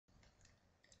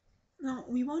Now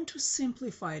we want to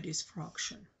simplify this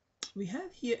fraction. We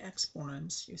have here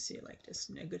exponents, you see, like this,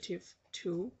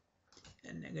 -2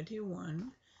 and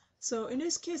 -1. So in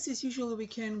this case, usually we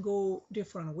can go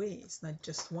different ways, not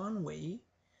just one way.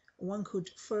 One could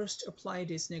first apply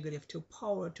this -2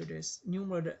 power to this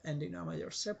numerator and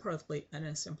denominator separately and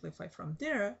then simplify from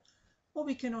there. Or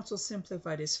we can also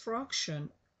simplify this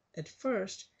fraction at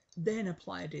first, then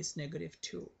apply this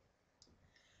 -2.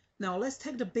 Now let's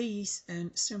take the base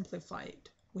and simplify it.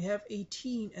 We have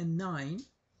 18 and 9.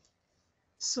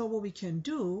 So what we can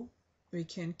do, we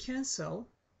can cancel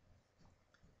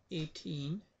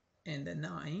 18 and the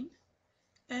 9.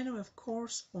 And of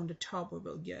course, on the top we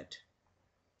will get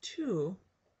 2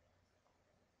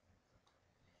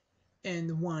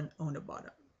 and 1 on the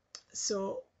bottom.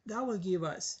 So that will give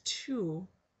us 2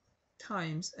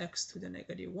 times x to the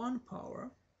 -1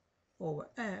 power over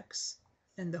x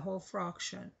and the whole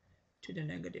fraction to the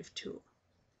 -2.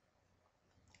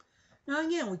 Now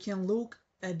again, we can look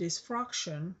at this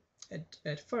fraction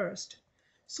at first.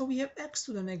 So we have x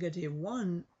to the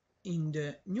 -1 in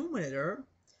the numerator.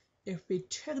 If we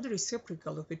take the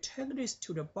reciprocal, if we take this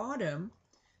to the bottom,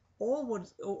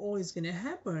 all is going to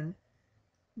happen,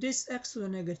 this x to the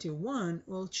 -1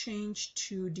 will change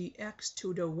to the x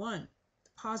to the 1,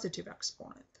 positive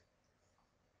exponent.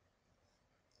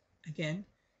 Again,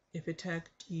 if we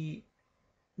take the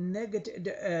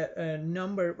negative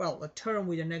number, well, a term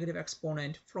with a negative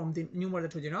exponent from the numerator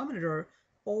to the denominator,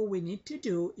 all we need to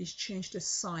do is change the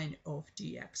sign of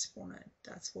the exponent.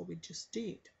 That's what we just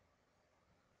did.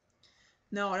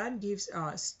 Now that gives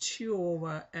us 2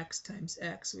 over x times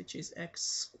x, which is x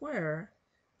squared,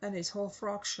 and this whole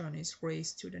fraction is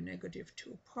raised to the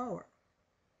 -2 power.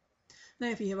 Now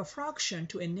if we have a fraction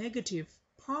to a negative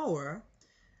power,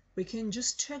 we can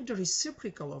just check the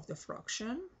reciprocal of the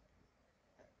fraction,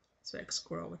 so x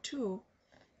squared over 2,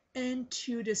 and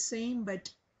to the same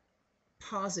but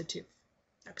positive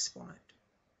exponent.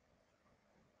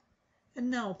 And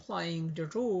now applying the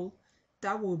rule,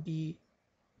 that will be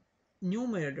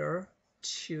numerator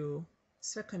to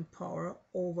second power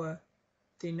over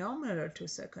denominator to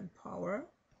second power,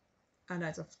 and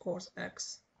that's of course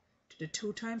x to the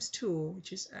 2 times 2,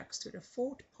 which is x to the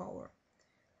 4th power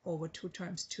over 2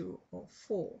 times 2 or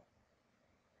 4.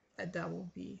 And that will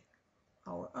be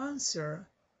our answer,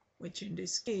 which in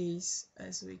this case,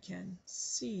 as we can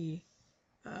see,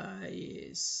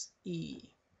 is E.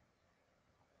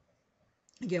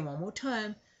 Again, one more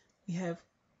time,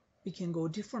 we can go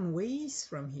different ways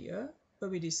from here, but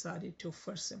we decided to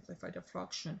first simplify the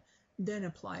fraction, then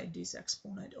apply this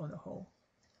exponent on the whole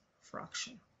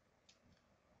fraction.